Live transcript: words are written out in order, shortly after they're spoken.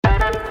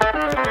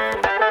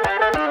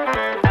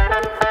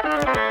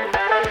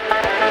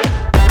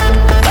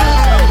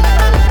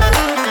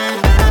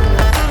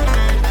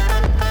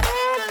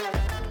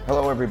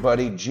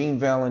everybody. Gene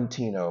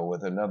Valentino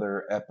with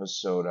another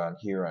episode on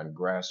here on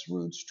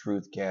Grassroots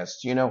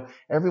Truthcast.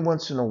 Every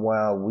once in a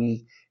while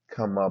we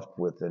come up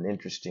with an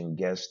interesting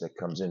guest that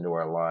comes into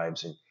our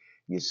lives, and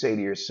you say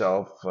to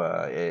yourself,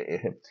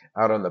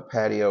 out on the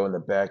patio in the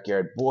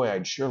backyard, boy,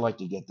 I'd sure like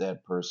to get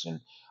that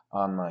person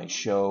on my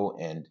show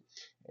and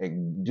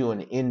do an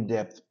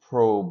in-depth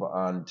probe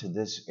onto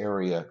this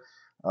area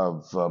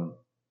of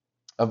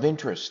of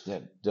interest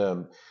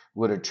that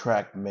would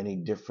attract many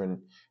different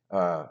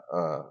uh,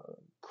 uh,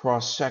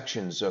 cross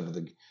sections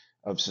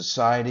of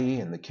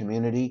society and the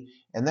community,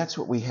 and that's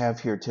what we have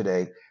here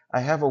today. I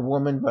have a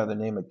woman by the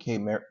name of Kay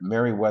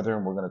Merriweather,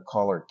 and we're going to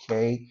call her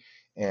Kay,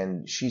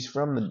 and she's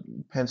from the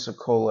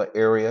Pensacola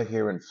area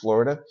here in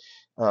Florida,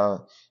 uh,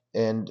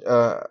 and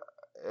uh,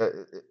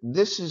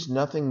 this is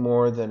nothing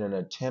more than an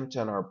attempt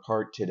on our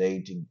part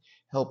today to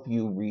help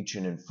you reach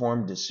an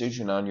informed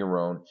decision on your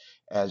own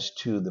as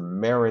to the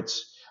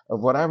merits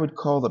of what I would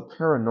call the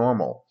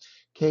paranormal.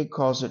 Kay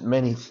calls it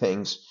many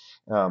things,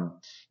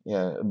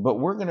 yeah, but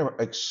we're going to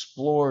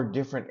explore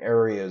different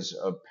areas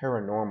of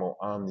paranormal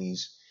on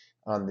this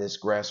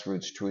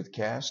Grassroots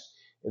Truthcast.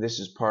 This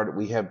is part.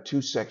 We have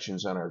two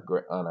sections on our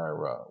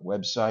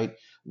website.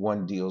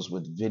 One deals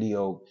with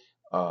video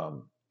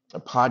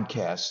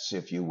podcasts,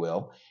 if you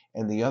will,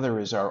 and the other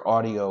is our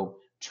audio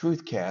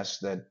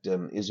Truthcast that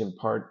is in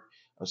part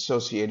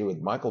associated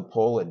with Michael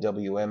Pohl at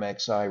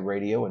WMXI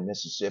Radio in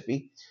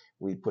Mississippi.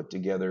 We put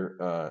together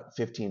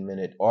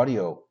 15-minute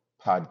audio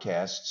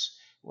podcasts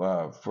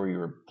for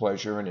your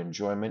pleasure and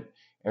enjoyment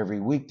every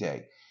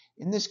weekday.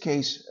 In this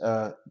case,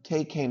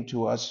 Kay came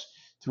to us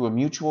through a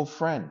mutual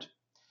friend,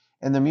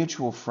 and the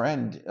mutual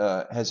friend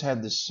has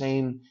had the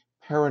same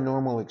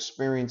paranormal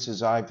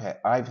experiences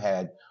I've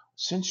had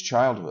since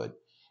childhood.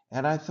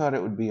 And I thought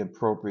it would be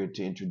appropriate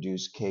to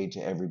introduce Kay to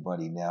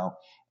everybody now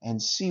and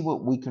see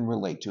what we can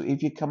relate to.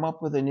 If you come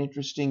up with an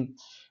interesting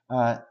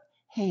uh,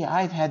 hey,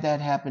 I've had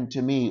that happen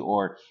to me,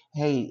 or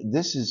hey,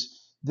 this is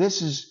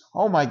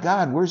oh my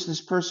God, where's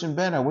this person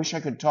been? I wish I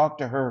could talk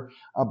to her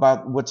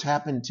about what's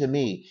happened to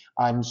me.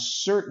 I'm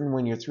certain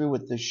when you're through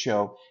with this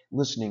show,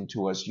 listening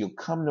to us, you'll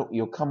come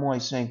away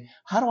saying,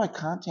 how do I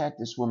contact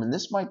this woman?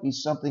 This might be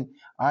something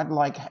I'd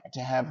like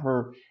to have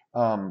her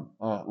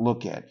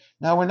look at.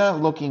 Now we're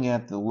not looking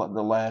at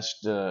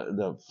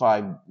the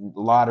five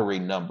lottery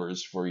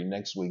numbers for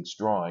next week's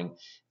drawing,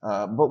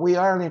 but we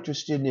are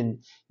interested in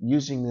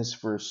using this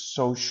for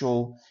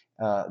social,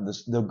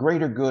 the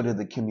greater good of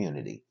the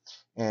community.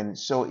 And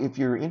so if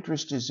your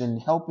interest is in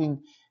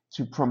helping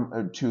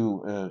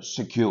to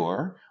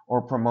secure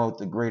or promote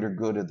the greater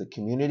good of the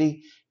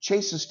community,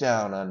 chase us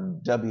down on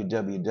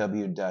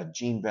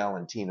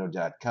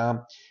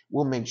www.genevalentino.com.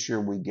 We'll make sure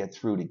we get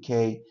through to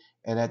Kay.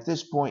 And at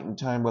this point in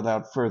time,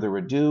 without further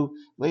ado,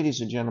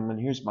 ladies and gentlemen,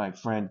 here's my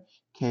friend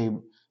Kay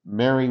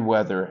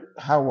Merriweather.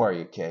 How are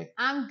you, Kay?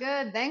 I'm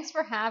good. Thanks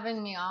for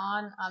having me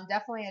on. I'm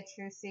definitely a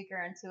truth seeker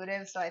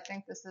intuitive, so I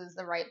think this is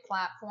the right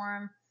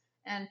platform.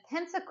 And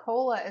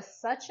Pensacola is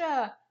such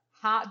a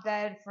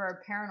hotbed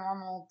for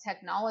paranormal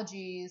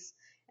technologies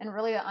and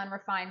really an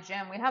unrefined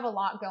gem. We have a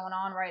lot going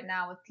on right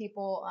now with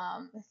people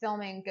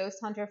filming ghost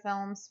hunter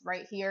films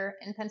right here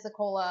in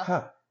Pensacola.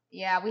 Huh.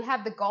 Yeah, we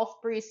have the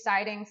Gulf Breeze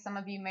sightings. Some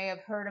of you may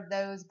have heard of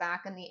those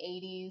back in the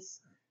 80s.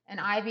 And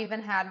I've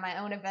even had my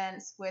own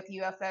events with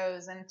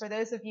UFOs. And for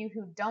those of you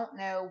who don't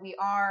know, we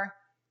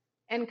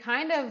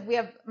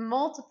have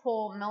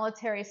multiple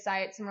military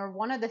sites, and we're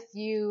one of the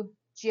few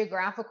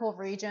geographical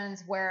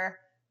regions where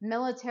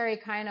military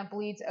kind of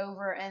bleeds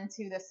over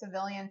into the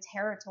civilian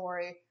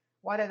territory,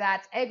 whether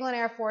that's Eglin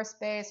Air Force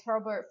Base,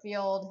 Hurlburt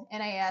Field,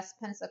 NAS,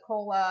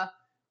 Pensacola,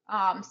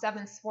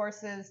 7th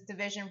Forces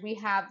Division. We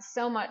have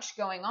so much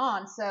going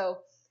on. So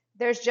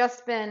there's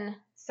just been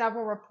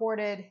several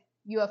reported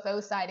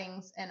UFO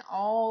sightings in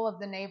all of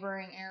the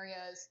neighboring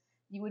areas.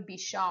 You would be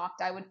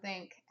shocked. I would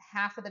think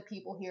half of the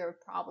people here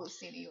have probably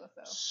seen a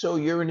UFO. So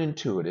you're an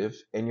intuitive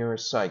and you're a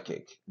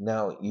psychic.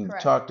 Now, you've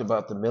Correct. talked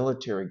about the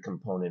military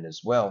component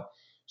as well.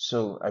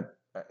 So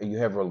you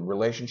have a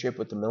relationship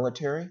with the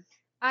military?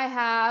 I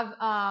have,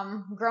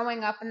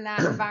 growing up in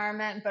that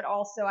environment, but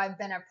also I've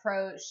been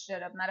approached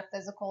at a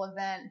metaphysical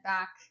event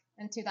back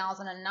in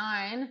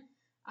 2009.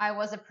 I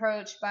was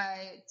approached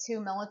by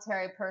two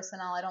military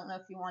personnel. I don't know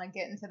if you want to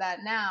get into that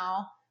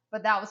now,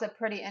 but that was a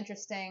pretty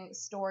interesting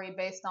story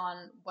based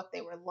on what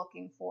they were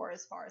looking for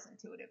as far as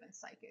intuitive and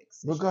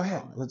psychics. Well, go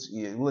ahead.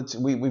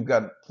 We've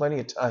got plenty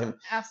of time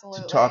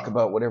Absolutely. to talk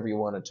about whatever you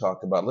want to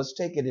talk about. Let's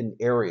take it in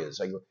areas.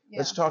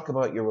 Let's Yeah. talk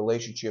about your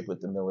relationship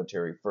with the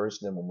military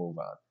first, and then we'll move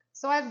on.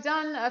 So I've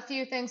done a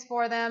few things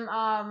for them.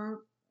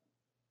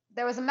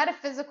 There was a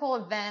metaphysical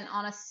event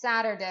on a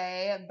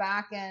Saturday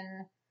back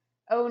in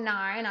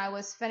 '09. I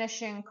was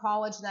finishing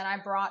college then. I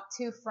brought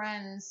two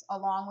friends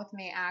along with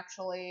me,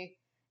 actually.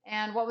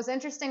 And what was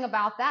interesting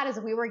about that is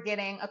we were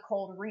getting a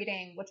cold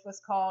reading, which was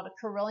called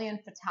Carillion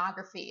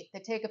photography. They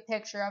take a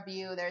picture of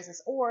you. There's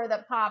this aura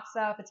that pops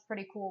up. It's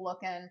pretty cool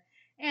looking.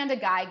 And a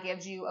guy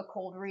gives you a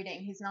cold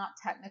reading. He's not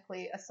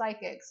technically a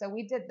psychic. So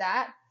we did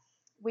that.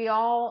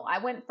 I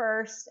went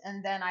first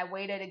and then I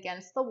waited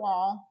against the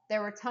wall.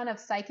 There were a ton of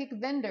psychic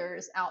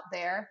vendors out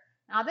there.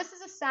 Now, this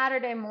is a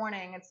Saturday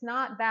morning. It's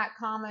not that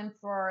common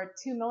for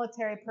two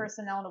military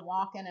personnel to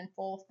walk in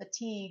full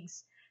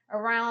fatigues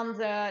around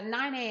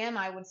 9 a.m.,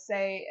 I would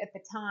say, at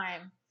the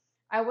time.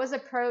 I was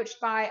approached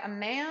by a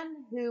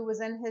man who was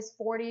in his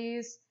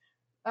 40s,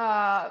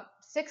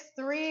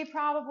 6'3",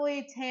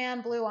 probably,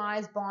 tan, blue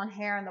eyes, blonde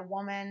hair, and the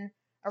woman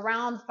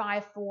around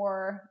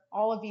 5'4",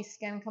 olivey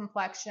skin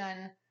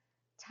complexion,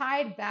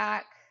 tied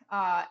back,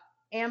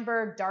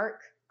 amber,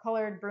 dark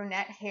colored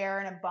brunette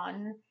hair in a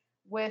bun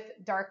with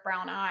dark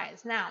brown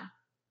eyes. Now,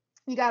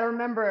 you got to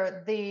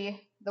remember the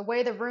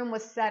way the room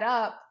was set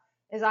up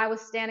is I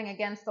was standing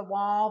against the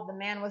wall, the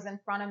man was in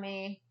front of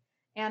me,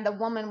 and the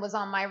woman was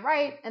on my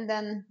right, and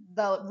then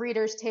the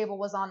reader's table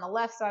was on the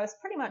left, so I was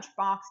pretty much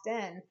boxed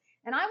in.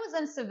 And I was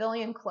in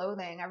civilian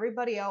clothing.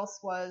 Everybody else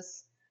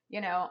was,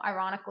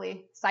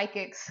 ironically,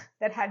 psychics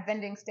that had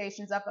vending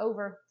stations, up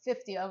over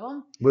 50 of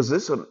them. Was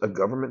this a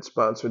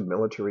government-sponsored,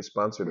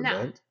 military-sponsored No,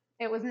 event?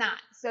 it was not.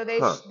 So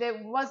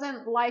it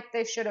wasn't like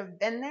they should have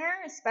been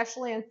there,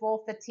 especially in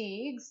full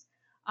fatigues.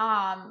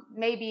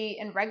 Maybe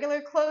in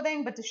regular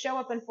clothing, but to show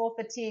up in full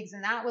fatigues,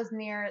 and that was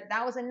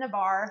in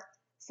Navarre.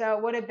 So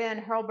it would have been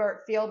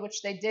Hurlburt Field,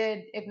 which they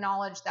did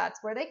acknowledge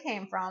that's where they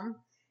came from.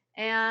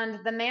 And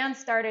the man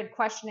started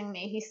questioning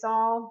me. He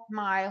saw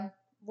my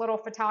little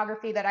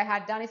photography that I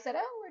had done. He said,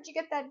 "Oh, where'd you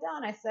get that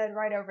done?" I said,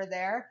 "Right over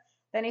there."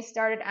 Then he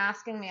started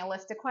asking me a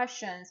list of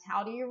questions.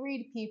 How do you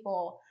read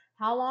people?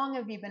 How long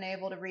have you been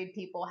able to read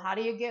people? How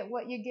do you get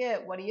what you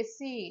get? What do you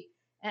see?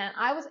 And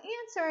I was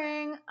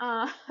answering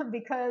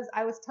because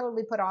I was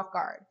totally put off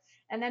guard.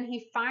 And then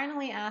he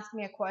finally asked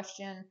me a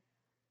question: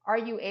 are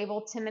you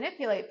able to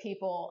manipulate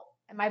people?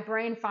 And my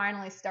brain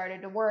finally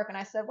started to work. And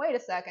I said, wait a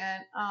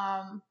second.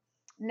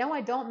 No,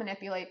 I don't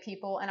manipulate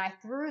people. And I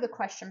threw the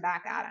question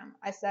back at him.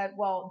 I said,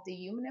 well, do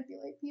you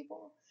manipulate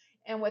people?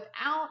 And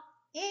without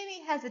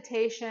any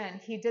hesitation,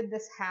 he did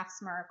this half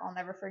smirk I'll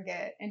never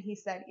forget. And he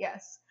said,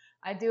 yes,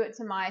 I do it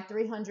to my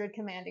 300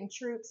 commanding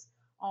troops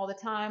all the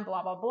time,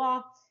 blah, blah,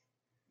 blah.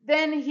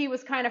 Then he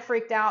was kind of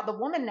freaked out. The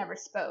woman never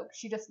spoke.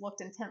 She just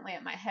looked intently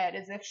at my head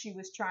as if she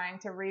was trying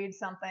to read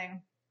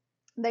something.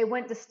 They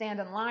went to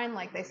stand in line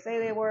like they say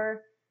they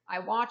were. I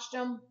watched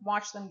them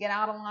get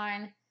out of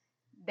line.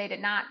 They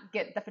did not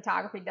get the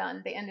photography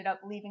done. They ended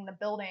up leaving the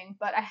building.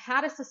 But I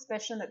had a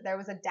suspicion that there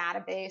was a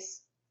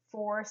database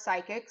for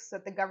psychics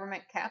that the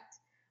government kept.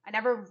 I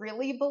never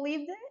really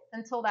believed it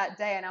until that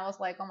day, and I was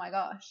like, oh my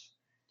gosh,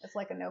 it's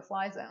like a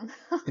no-fly zone.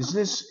 Is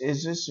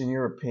this, in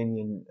your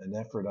opinion, an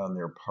effort on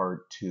their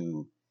part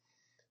to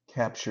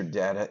capture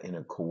data in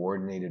a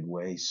coordinated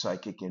way,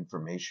 psychic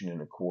information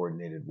in a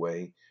coordinated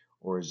way,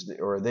 or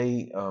are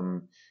they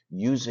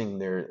using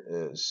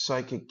their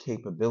psychic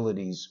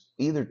capabilities,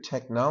 either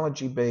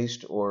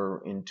technology-based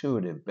or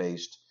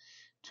intuitive-based,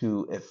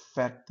 to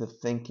affect the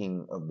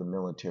thinking of the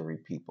military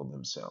people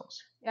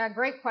themselves? Yeah,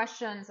 great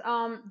questions.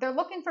 They're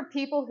looking for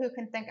people who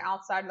can think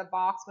outside of the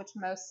box, which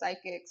most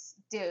psychics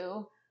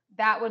do.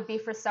 That would be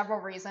for several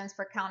reasons: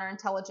 for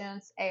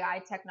counterintelligence,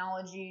 AI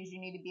technologies. You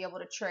need to be able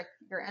to trick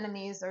your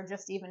enemies or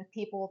just even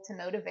people to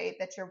motivate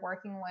that you're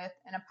working with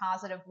in a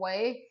positive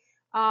way.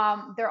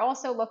 They're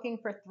also looking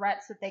for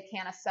threats that they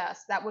can't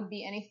assess. That would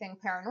be anything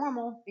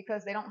paranormal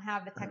because they don't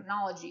have the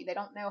technology. They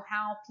don't know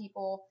how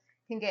people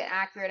can get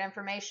accurate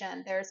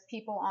information. There's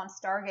people on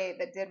Stargate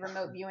that did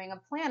remote viewing of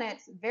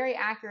planets, very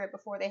accurate,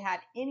 before they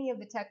had any of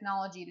the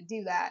technology to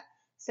do that.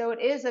 So it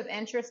is of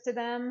interest to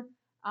them.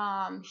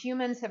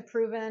 Humans have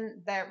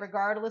proven that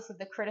regardless of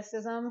the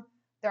criticism,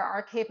 there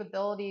are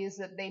capabilities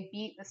that they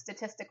beat the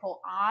statistical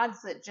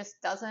odds that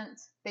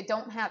they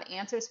don't have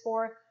answers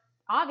for.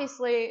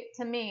 Obviously,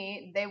 to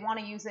me, they want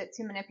to use it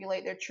to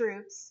manipulate their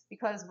troops,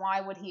 because why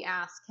would he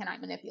ask, can I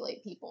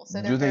manipulate people?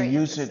 So they're very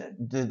interested.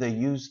 Do they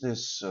use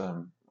this,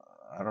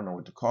 I don't know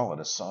what to call it,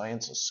 a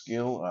science, a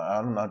skill?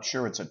 I'm not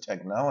sure it's a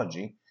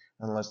technology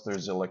unless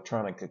there's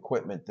electronic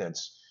equipment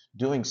that's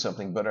doing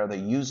something, but are they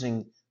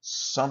using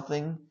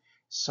something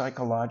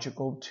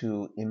psychological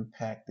to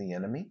impact the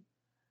enemy?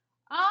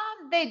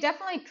 They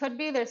definitely could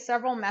be. There's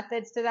several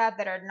methods to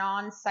that are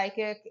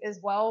non-psychic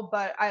as well,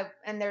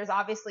 and there's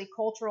obviously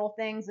cultural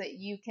things that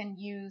you can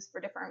use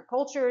for different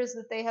cultures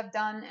that they have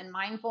done, and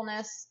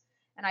mindfulness.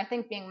 And I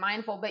think being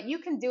mindful, but you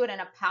can do it in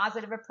a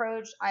positive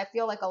approach. I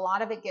feel like a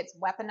lot of it gets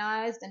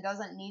weaponized and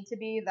doesn't need to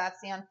be. That's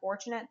the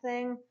unfortunate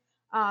thing.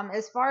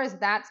 As far as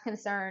that's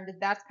concerned,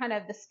 that's kind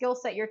of the skill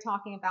set you're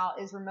talking about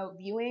is remote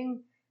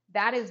viewing.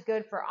 That is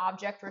good for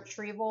object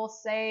retrieval.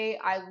 Say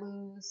I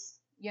lose,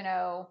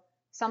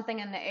 something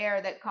in the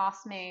air that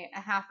cost me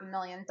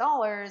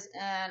 $500,000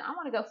 and I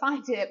want to go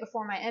find it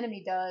before my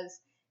enemy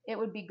does. It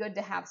would be good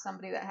to have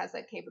somebody that has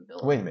that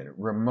capability. Wait a minute,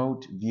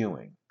 remote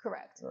viewing.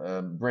 Correct.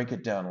 Break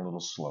it down a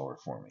little slower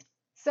for me.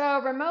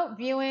 So remote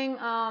viewing,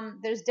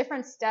 there's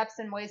different steps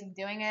and ways of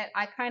doing it.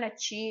 I kind of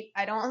cheat.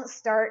 I don't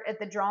start at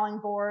the drawing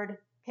board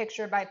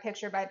picture by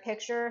picture by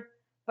picture,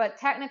 but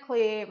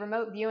technically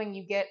remote viewing,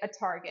 you get a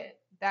target.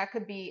 That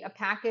could be a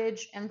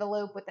package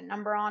envelope with a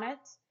number on it.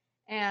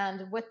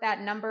 And with that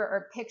number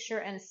or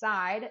picture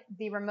inside,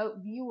 the remote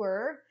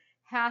viewer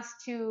has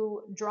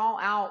to draw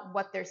out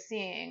what they're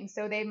seeing.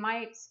 So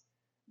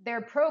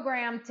they're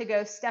programmed to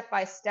go step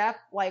by step,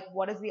 like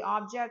what does the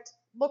object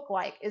look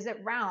like? Is it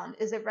round?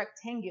 Is it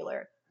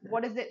rectangular?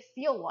 What does it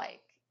feel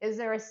like? Is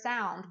there a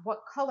sound?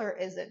 What color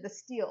is it? The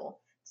steel.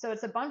 So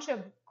it's a bunch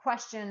of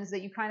questions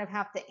that you kind of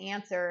have to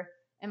answer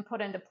and put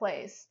into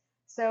place.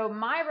 So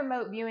my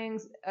remote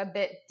viewing's a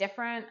bit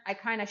different. I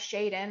kind of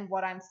shade in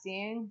what I'm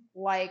seeing,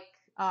 like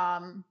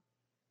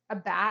a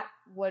bat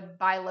would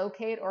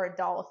bilocate or a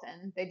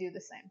dolphin. They do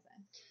the same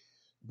thing.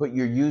 But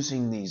you're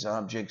using these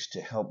objects to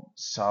help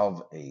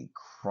solve a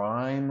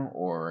crime,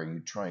 or are you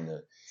trying to?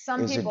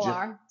 Some Is it people just?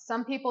 are.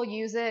 Some people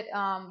use it.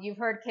 You've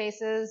heard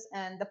cases,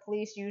 and the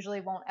police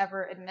usually won't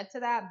ever admit to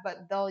that,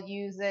 but they'll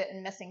use it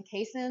in missing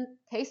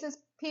cases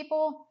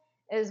people,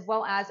 as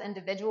well as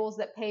individuals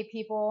that pay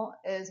people,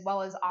 as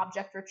well as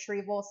object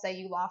retrieval. Say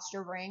you lost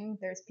your ring.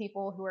 There's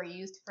people who are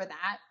used for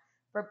that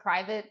for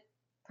private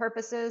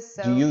purposes.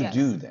 Do So you yes,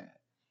 do that?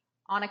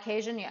 on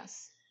occasion,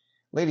 yes.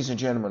 Ladies and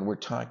gentlemen, we're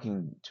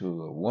talking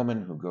to a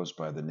woman who goes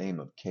by the name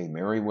of Kay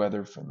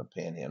Merriweather from the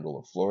Panhandle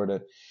of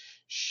Florida.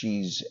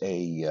 She's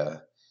a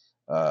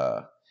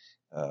uh,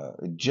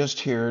 just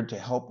here to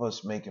help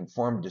us make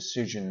informed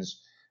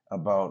decisions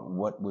about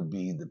what would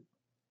be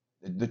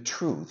the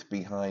truth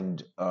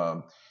behind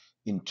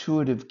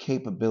intuitive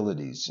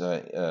capabilities,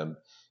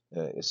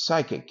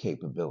 psychic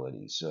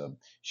capabilities.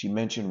 She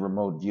mentioned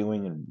remote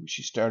viewing, and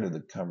she started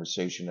the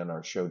conversation on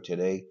our show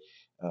today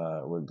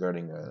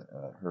regarding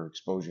her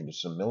exposure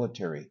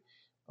to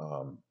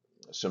um,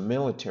 some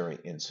military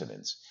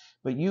incidents.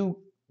 But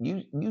you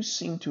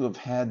seem to have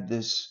had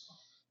this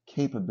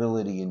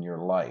capability in your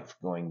life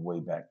going way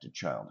back to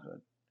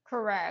childhood.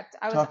 Correct.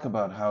 I was. Talk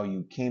about how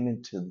you came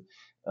into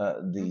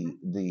Mhm.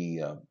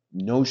 the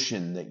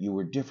notion that you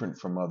were different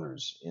from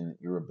others in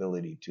your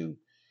ability to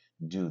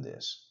do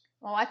this.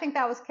 Well, I think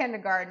that was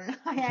kindergarten.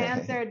 I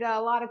answered a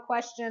lot of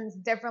questions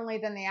differently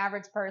than the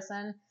average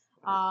person.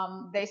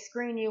 They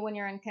screen you when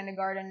you're in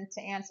kindergarten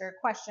to answer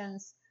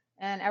questions,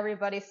 and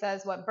everybody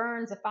says what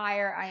burns a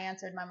fire. I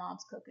answered my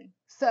mom's cooking.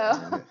 So,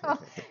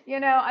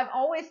 I've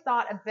always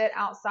thought a bit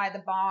outside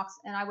the box,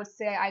 and I would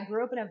say I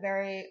grew up in a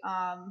very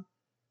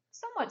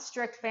somewhat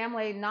strict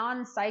family,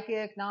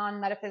 non-psychic,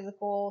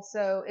 non-metaphysical,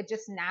 so it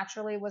just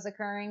naturally was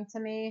occurring to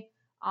me.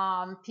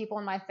 People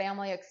in my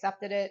family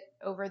accepted it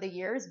over the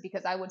years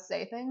because I would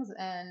say things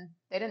and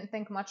they didn't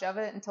think much of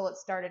it until it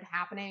started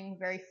happening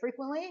very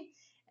frequently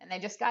and they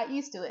just got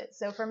used to it.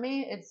 So for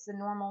me, it's a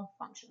normal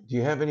function. Do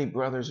you have any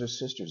brothers or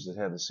sisters that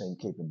have the same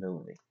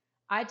capability?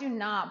 I do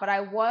not, but I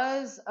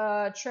was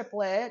a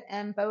triplet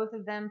and both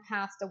of them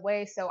passed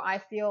away. So I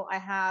feel I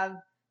have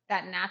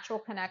that natural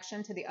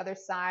connection to the other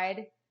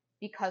side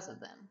because of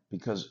them.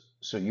 Because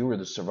so you were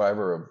the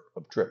survivor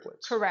of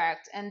triplets.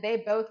 Correct. And they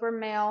both were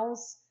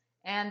males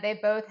and they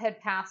both had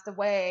passed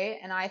away.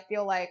 And I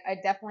feel like I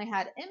definitely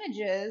had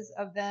images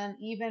of them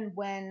even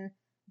when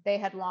they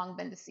had long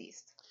been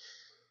deceased.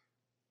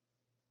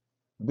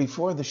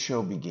 Before the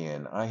show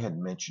began, I had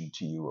mentioned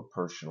to you a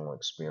personal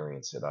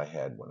experience that I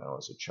had when I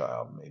was a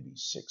child, maybe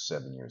 6,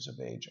 7 years of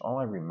age. All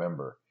I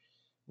remember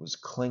was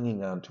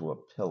clinging onto a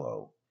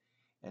pillow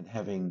and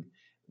having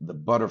the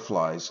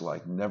butterflies,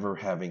 like never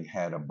having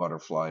had a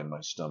butterfly in my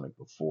stomach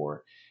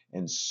before,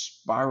 and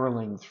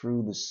spiraling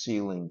through the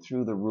ceiling,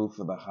 through the roof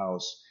of the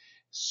house,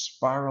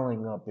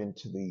 spiraling up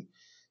into the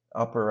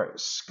upper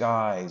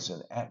skies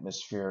and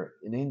atmosphere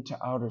and into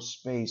outer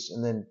space,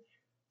 and then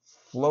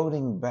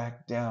floating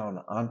back down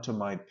onto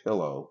my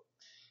pillow,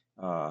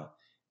 uh,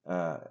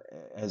 uh,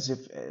 as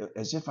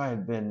if I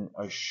had been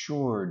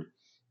assured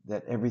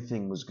that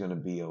everything was going to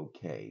be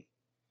okay.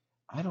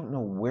 I don't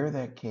know where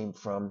that came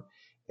from.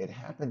 It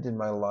happened in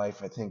my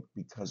life, I think,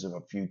 because of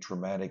a few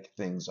traumatic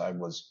things I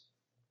was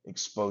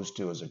exposed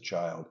to as a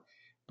child.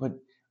 But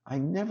I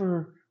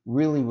never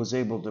really was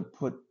able to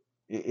put,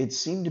 it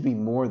seemed to be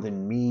more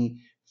than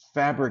me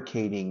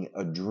fabricating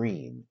a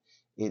dream.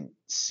 It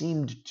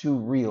seemed too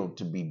real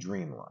to be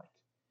dreamlike.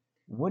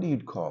 What do you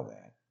call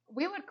that?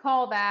 We would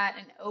call that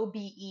an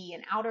OBE,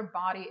 an outer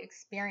body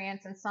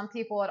experience. And some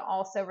people would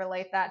also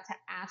relate that to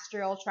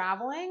astral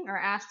traveling or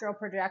astral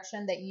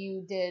projection that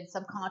you did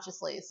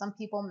subconsciously. Some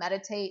people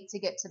meditate to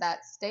get to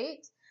that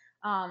state.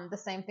 The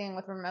same thing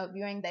with remote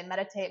viewing, they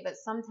meditate, but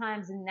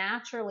sometimes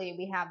naturally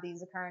we have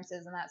these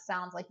occurrences, and that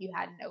sounds like you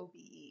had an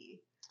OBE.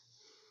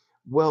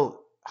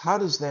 Well, how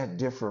does that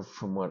differ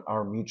from what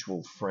our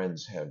mutual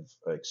friends have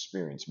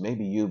experienced?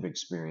 Maybe you've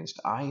experienced.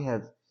 I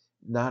have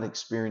not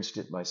experienced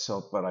it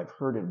myself, but I've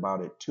heard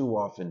about it too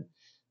often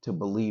to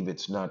believe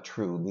it's not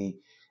true.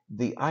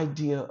 The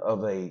idea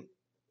of a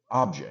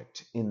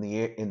object in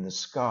the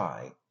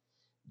sky,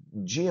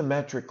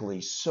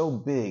 geometrically so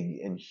big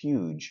and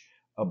huge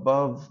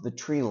above the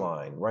tree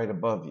line, right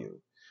above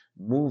you,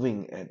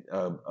 moving at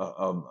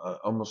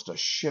almost a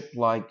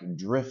ship-like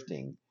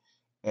drifting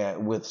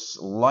with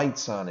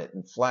lights on it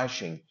and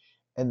flashing,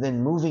 and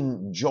then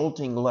moving,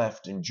 jolting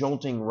left and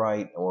jolting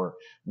right, or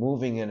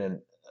moving in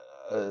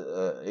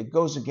it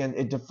goes again.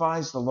 It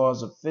defies the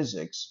laws of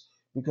physics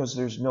because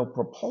there's no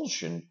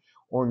propulsion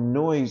or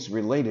noise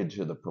related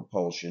to the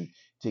propulsion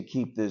to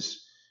keep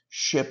this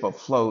ship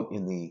afloat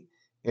in the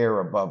air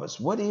above us.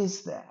 What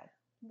is that?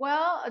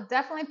 Well,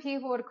 definitely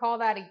people would call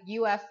that a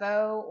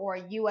UFO or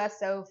a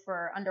USO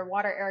for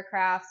underwater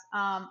aircrafts.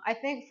 I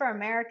think for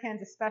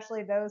Americans,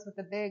 especially those with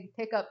the big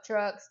pickup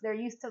trucks, they're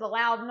used to the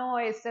loud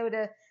noise. So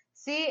to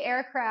see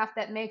aircraft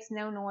that makes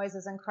no noise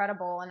is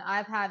incredible. And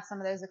I've had some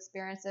of those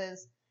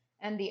experiences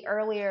in the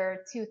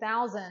earlier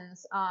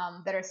 2000s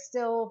that are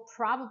still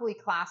probably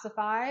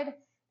classified.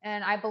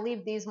 And I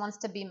believe these ones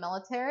to be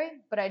military,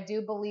 but I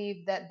do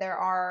believe that there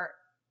are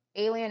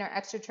alien or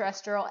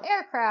extraterrestrial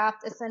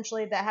aircraft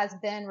essentially that has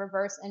been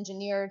reverse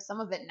engineered, some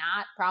of it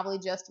not, probably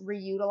just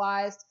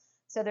reutilized.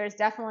 So there's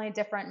definitely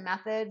different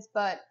methods,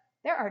 but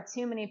there are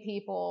too many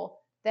people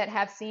that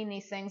have seen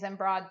these things in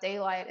broad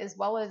daylight as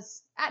well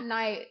as at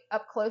night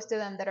up close to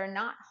them that are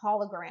not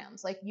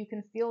holograms. Like you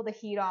can feel the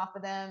heat off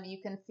of them. You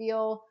can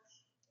feel,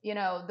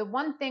 the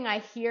one thing I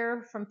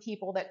hear from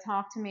people that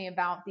talk to me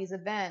about these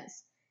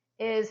events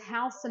is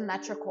how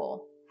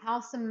symmetrical,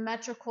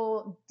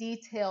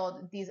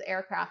 detailed these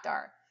aircraft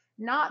are.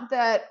 Not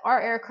that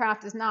our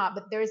aircraft is not,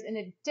 but there's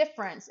a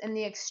difference in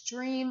the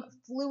extreme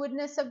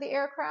fluidness of the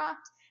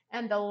aircraft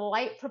and the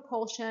light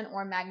propulsion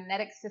or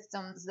magnetic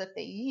systems that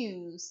they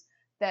use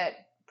that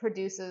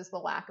produces the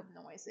lack of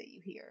noise that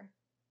you hear.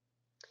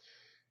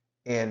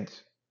 And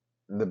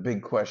the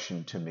big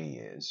question to me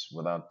is,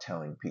 without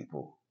telling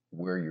people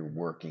where you're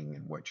working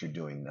and what you're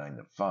doing 9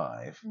 to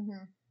 5,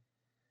 Mm-hmm.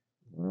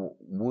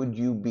 would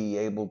you be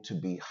able to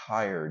be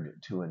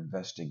hired to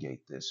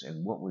investigate this?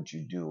 And what would you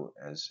do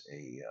as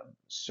a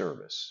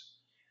service?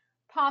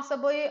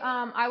 Possibly.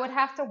 I would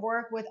have to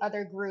work with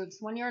other groups.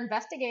 When you're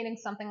investigating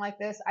something like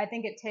this, I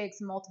think it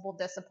takes multiple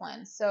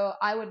disciplines. So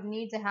I would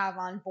need to have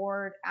on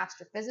board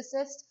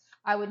astrophysicists.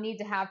 I would need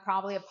to have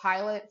probably a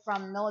pilot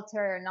from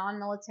military or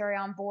non-military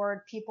on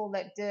board, people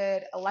that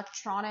did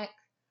electronic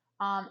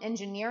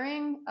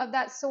engineering of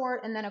that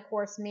sort. And then, of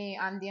course, me,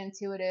 I'm the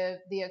intuitive,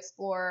 the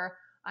explorer.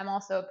 I'm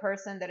also a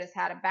person that has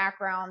had a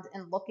background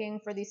in looking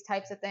for these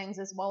types of things,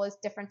 as well as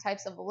different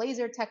types of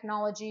laser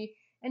technology.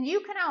 And you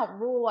can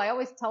outrule, I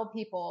always tell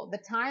people, the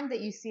time that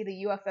you see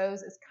the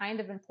UFOs is kind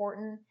of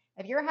important.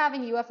 If you're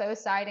having UFO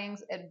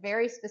sightings at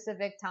very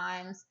specific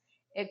times,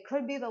 it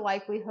could be the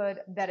likelihood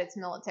that it's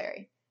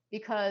military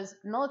because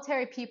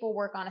military people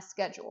work on a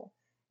schedule.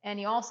 And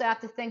you also have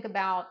to think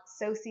about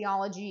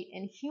sociology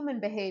and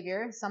human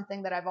behavior,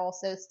 something that I've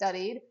also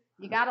studied.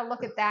 You got to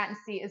look at that and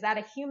see, is that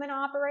a human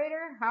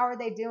operator? How are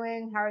they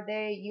doing? How are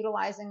they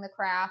utilizing the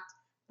craft?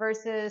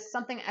 Versus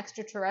something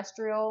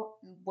extraterrestrial,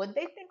 would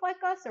they think like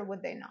us or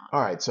would they not?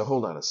 All right, so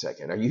hold on a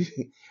second.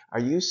 Are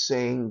you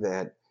saying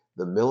that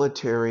the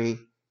military,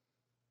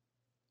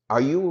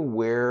 are you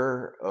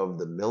aware of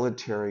the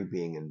military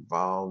being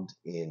involved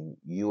in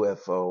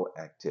UFO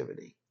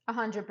activity?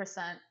 100%.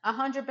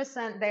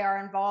 100% they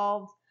are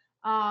involved.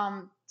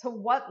 To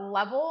what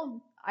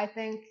level, I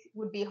think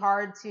would be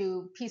hard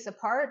to piece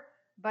apart,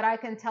 but I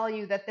can tell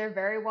you that they're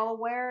very well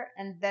aware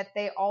and that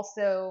they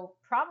also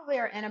probably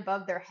are in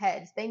above their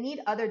heads. They need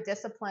other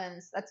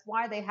disciplines. That's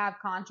why they have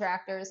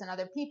contractors and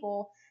other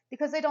people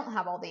because they don't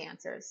have all the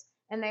answers.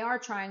 And they are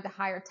trying to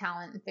hire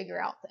talent and figure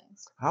out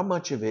things. How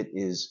much of it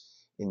is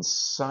in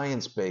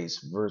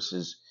science-based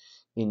versus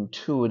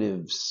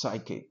intuitive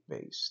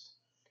psychic-based?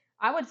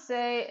 I would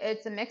say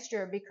it's a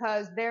mixture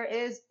because there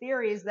is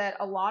theories that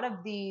a lot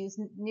of these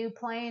new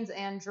planes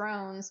and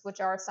drones, which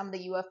are some of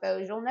the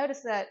UFOs, you'll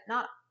notice that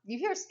not you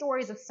hear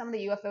stories of some of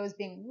the UFOs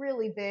being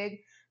really big,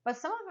 but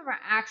some of them are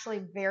actually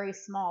very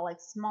small, like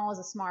small as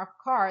a small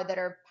car that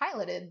are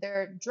piloted.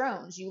 They're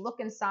drones. You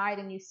look inside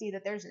and you see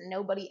that there's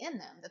nobody in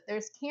them, that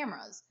there's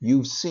cameras.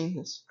 You've seen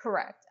this.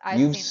 Correct. I've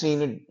You've seen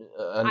this.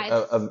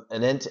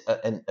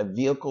 seen a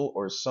vehicle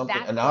or something,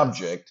 That an close.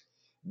 object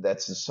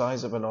that's the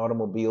size of an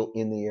automobile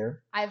in the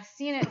air? I've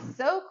seen it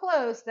so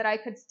close that I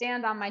could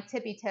stand on my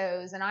tippy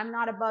toes, and I'm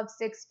not above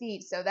 6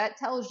 feet, so that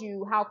tells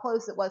you how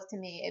close it was to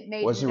me. It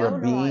made Was there no a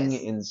being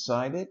noise.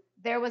 inside it?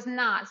 There was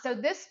not. So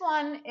this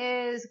one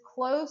is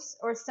close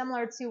or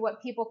similar to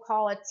what people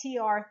call a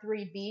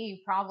TR3B.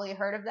 You've probably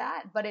heard of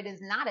that, but it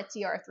is not a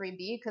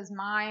TR3B because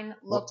mine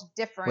looked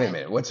different. Wait a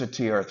minute. What's a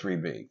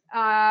TR3B?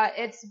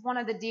 It's one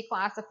of the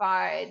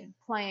declassified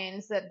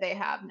planes that they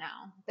have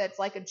now. That's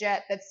like a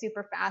jet that's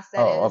super fast.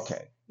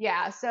 Okay.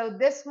 Yeah. So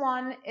this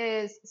one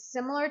is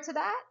similar to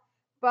that,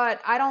 but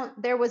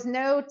there was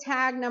no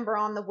tag number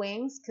on the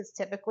wings because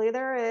typically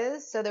there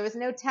is. So there was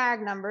no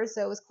tag number.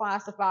 So it was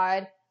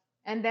classified.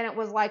 And then it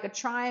was like a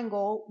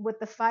triangle with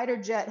the fighter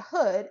jet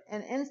hood,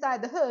 and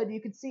inside the hood you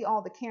could see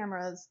all the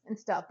cameras and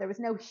stuff. There was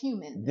no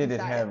human. Did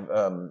it have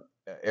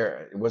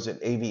was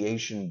it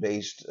aviation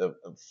based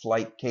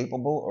flight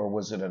capable, or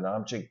was it an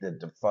object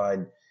that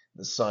defied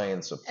the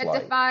science of flight?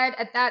 It defied,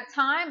 at that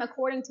time,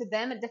 according to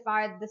them, it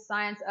defied the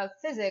science of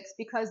physics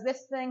because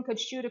this thing could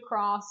shoot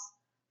across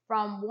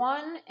from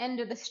one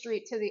end of the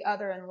street to the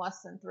other in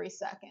less than 3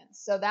 seconds.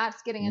 So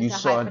that's getting You into high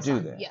saw it do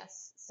percent. that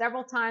Yes,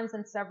 several times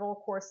in several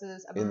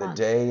courses of a in the month.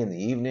 day, in the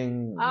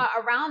evening?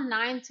 Around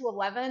 9 to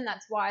 11.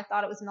 That's why I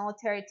thought it was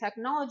military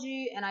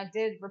technology, and I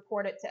did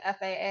report it to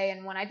FAA.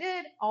 And when I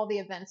did, all the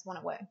events went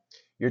away.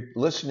 You're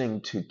listening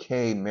to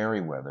Kay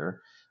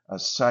Merriweather, a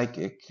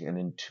psychic, an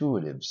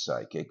intuitive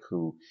psychic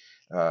who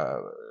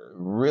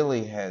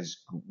really has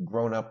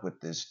grown up with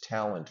this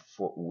talent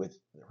with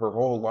her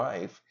whole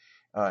life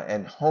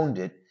and honed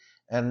it.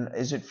 And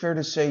is it fair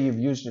to say you've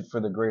used it for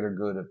the greater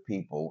good of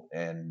people?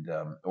 And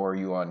or are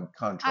you on I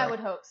contract? would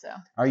hope so.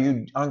 Are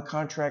you on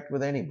contract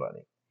with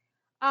anybody?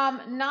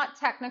 Not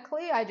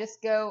technically. I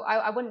just go.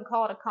 I wouldn't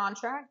call it a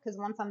contract because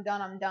once I'm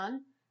done, I'm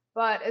done.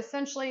 But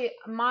essentially,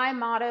 my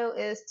motto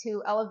is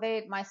to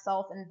elevate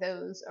myself and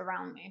those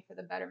around me for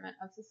the betterment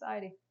of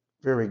society.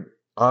 Very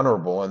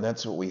honorable, and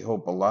that's what we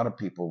hope a lot of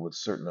people with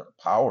certain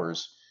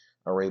powers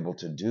are able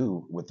to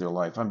do with their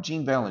life. I'm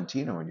Gene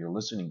Valentino, and you're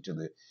listening to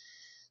the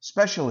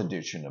special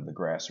edition of the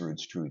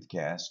Grassroots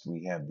Truthcast.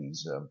 We have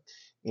these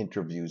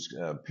interviews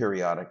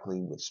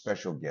periodically with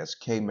special guests.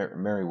 Kay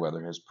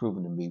Merriweather has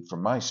proven to be,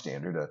 from my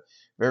standard, a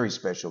very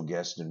special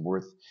guest and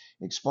worth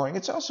exploring.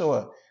 It's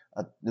also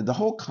the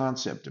whole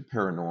concept of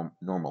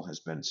paranormal has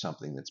been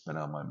something that's been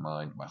on my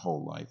mind my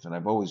whole life, and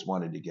I've always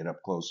wanted to get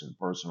up close and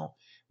personal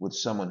with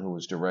someone who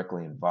was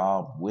directly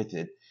involved with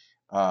it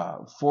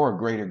for a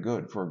greater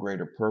good, for a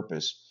greater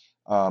purpose.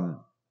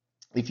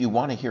 If you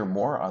want to hear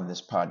more on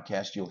this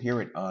podcast, you'll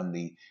hear it on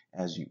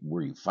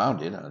where you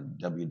found it on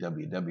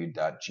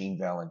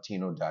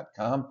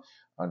www.genevalentino.com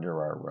under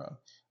our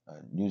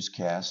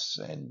newscasts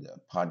and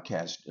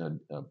podcast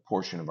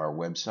portion of our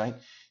website.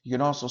 You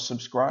can also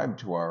subscribe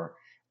to our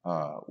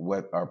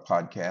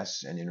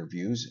podcasts and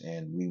interviews,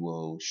 and we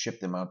will ship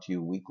them out to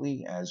you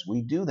weekly as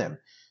we do them.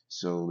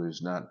 So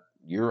there's not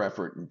your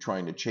effort in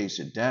trying to chase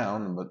it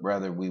down, but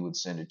rather we would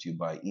send it to you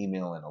by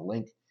email and a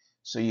link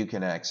so you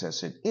can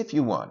access it if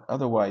you want.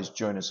 Otherwise,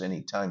 join us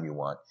anytime you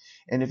want.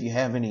 And if you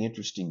have any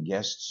interesting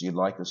guests you'd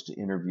like us to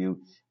interview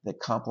that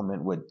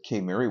complement what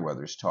Kay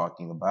Merriweather's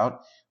talking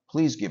about,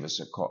 please give us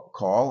a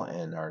call,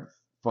 and our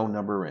phone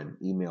number and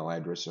email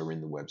address are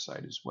in the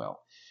website as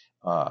well.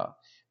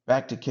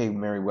 Back to Kay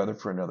Merriweather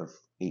for another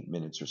 8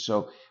 minutes or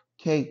so.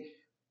 Kay,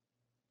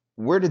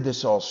 where did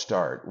this all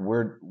start?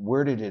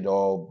 Where did it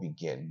all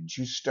begin? Did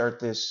you start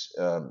this?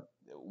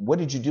 What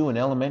did you do in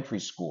elementary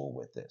school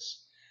with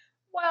this?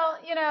 Well,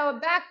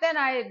 back then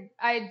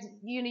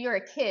you're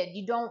a kid.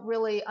 You don't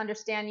really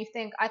understand.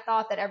 I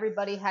thought that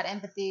everybody had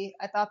empathy.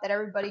 I thought that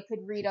everybody could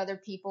read other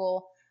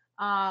people.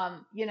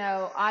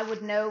 I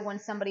would know when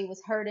somebody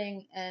was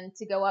hurting and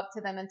to go up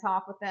to them and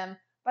talk with them.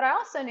 But I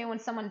also knew when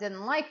someone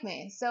didn't like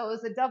me. So it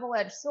was a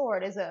double-edged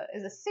sword. As a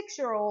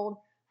 6-year-old,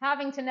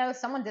 having to know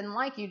someone didn't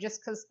like you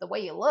just because the way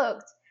you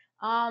looked,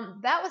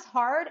 that was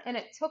hard. And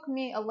it took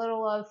me a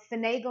little of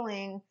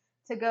finagling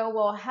to go,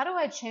 well, how do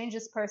I change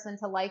this person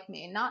to like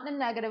me? Not in a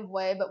negative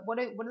way, but what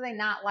do they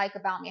not like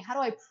about me? How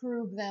do I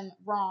prove them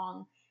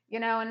wrong?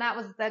 And that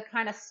was the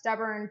kind of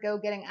stubborn,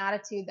 go-getting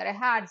attitude that I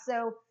had.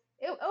 So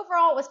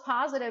overall, it was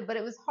positive, but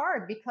it was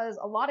hard because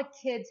a lot of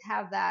kids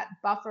have that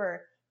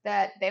buffer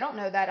that they don't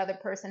know that other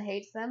person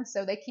hates them,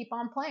 so they keep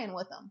on playing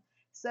with them.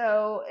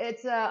 So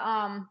it's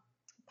a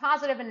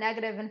positive and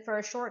negative. And for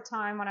a short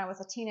time when I was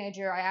a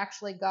teenager, I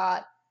actually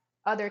got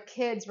other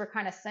kids were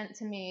kind of sent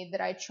to me that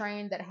I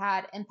trained that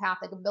had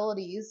empathic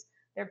abilities.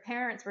 Their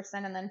parents were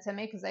sending them to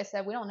me because they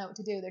said, we don't know what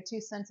to do. They're too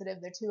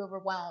sensitive. They're too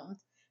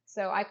overwhelmed.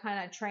 So I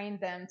kind of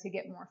trained them to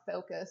get more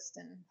focused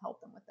and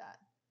help them with that.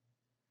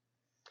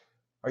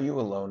 Are you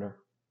a loner?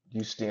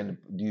 Do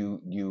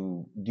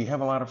you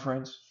have a lot of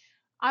friends?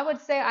 I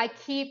would say I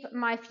keep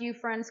my few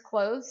friends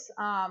close.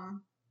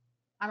 I'm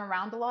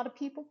around a lot of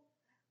people,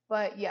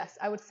 but yes,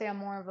 I would say I'm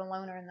more of a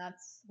loner, and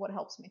that's what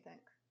helps me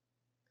think.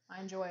 I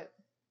enjoy it.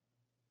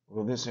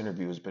 Well, this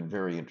interview has been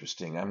very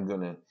interesting. I'm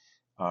going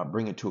to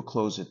bring it to a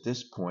close at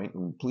this point,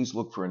 and please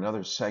look for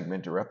another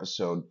segment or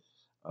episode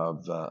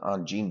of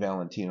on Gene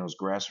Valentino's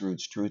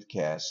Grassroots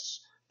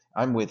Truthcasts.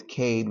 I'm with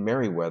Kay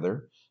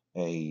Merriweather,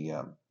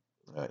 a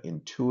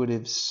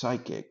intuitive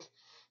psychic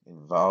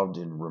involved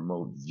in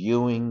remote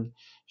viewing.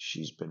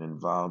 She's been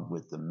involved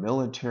with the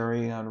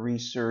military on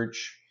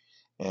research,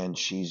 and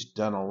she's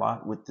done a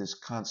lot with this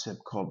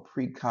concept called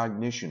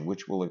precognition,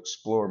 which we'll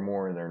explore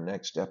more in our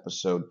next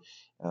episode,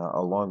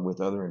 along with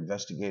other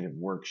investigative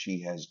work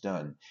she has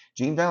done.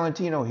 Gene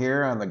Valentino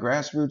here on the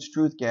Grassroots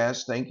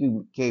Truthcast. Thank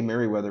you, Kay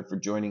Merriweather, for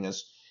joining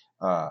us.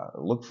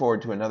 Look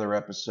forward to another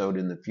episode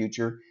in the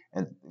future,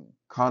 and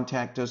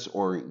contact us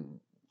or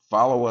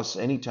follow us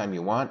anytime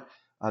you want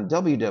on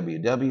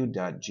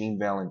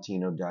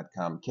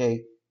www.genevalentino.com.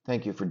 Kay,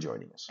 thank you for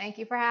joining us. Thank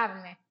you for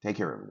having me. Take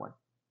care, everyone.